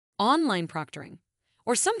Online proctoring,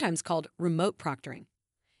 or sometimes called remote proctoring,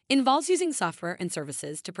 involves using software and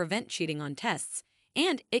services to prevent cheating on tests,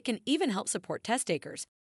 and it can even help support test takers.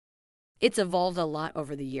 It's evolved a lot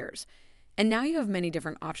over the years, and now you have many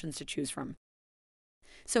different options to choose from.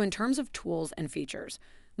 So in terms of tools and features,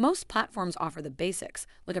 most platforms offer the basics,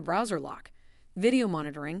 like a browser lock, video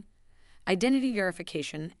monitoring, identity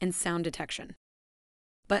verification, and sound detection.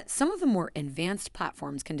 But some of the more advanced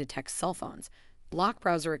platforms can detect cell phones, block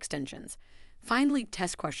browser extensions, find leaked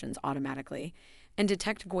test questions automatically, and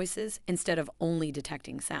detect voices instead of only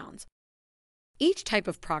detecting sounds. Each type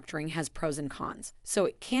of proctoring has pros and cons, so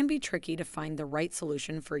it can be tricky to find the right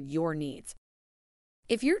solution for your needs.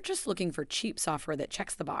 If you're just looking for cheap software that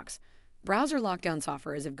checks the box, browser lockdown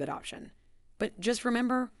software is a good option. But just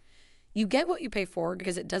remember, you get what you pay for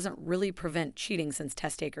because it doesn't really prevent cheating, since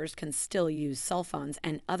test takers can still use cell phones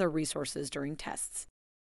and other resources during tests.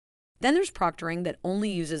 Then there's proctoring that only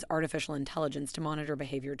uses artificial intelligence to monitor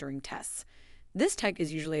behavior during tests. This tech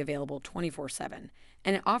is usually available 24/7,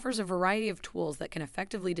 and it offers a variety of tools that can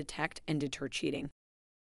effectively detect and deter cheating.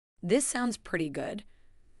 This sounds pretty good,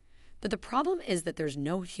 but the problem is that there's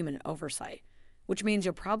no human oversight, which means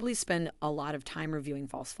you'll probably spend a lot of time reviewing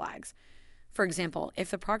false flags. For example, if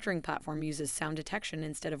the proctoring platform uses sound detection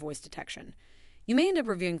instead of voice detection, you may end up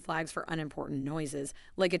reviewing flags for unimportant noises,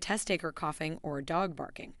 like a test taker coughing or a dog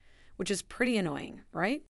barking, which is pretty annoying,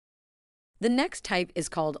 right? The next type is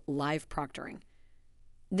called live proctoring.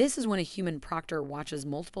 This is when a human proctor watches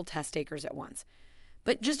multiple test takers at once.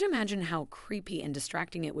 But just imagine how creepy and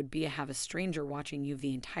distracting it would be to have a stranger watching you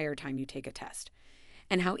the entire time you take a test,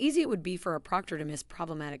 and how easy it would be for a proctor to miss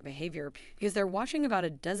problematic behavior because they're watching about a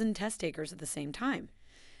dozen test takers at the same time.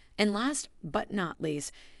 And last but not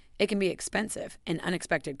least, it can be expensive, and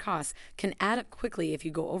unexpected costs can add up quickly if you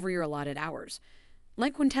go over your allotted hours,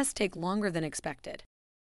 like when tests take longer than expected.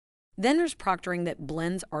 Then there's proctoring that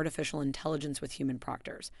blends artificial intelligence with human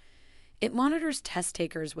proctors. It monitors test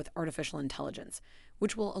takers with artificial intelligence,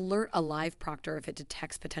 which will alert a live proctor if it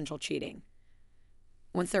detects potential cheating.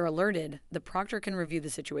 Once they're alerted, the proctor can review the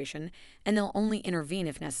situation, and they'll only intervene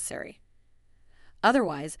if necessary.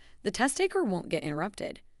 Otherwise, the test taker won't get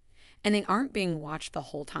interrupted, and they aren't being watched the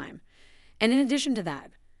whole time. And in addition to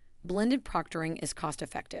that, blended proctoring is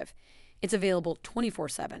cost-effective. It's available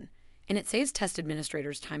 24/7, and it saves test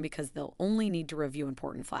administrators time because they'll only need to review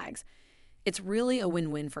important flags. It's really a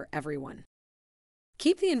win-win for everyone.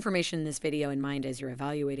 Keep the information in this video in mind as you're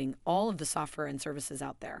evaluating all of the software and services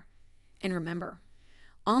out there. And remember,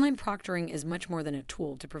 online proctoring is much more than a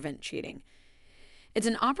tool to prevent cheating. It's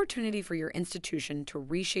an opportunity for your institution to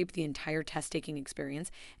reshape the entire test-taking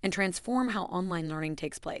experience and transform how online learning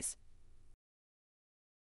takes place.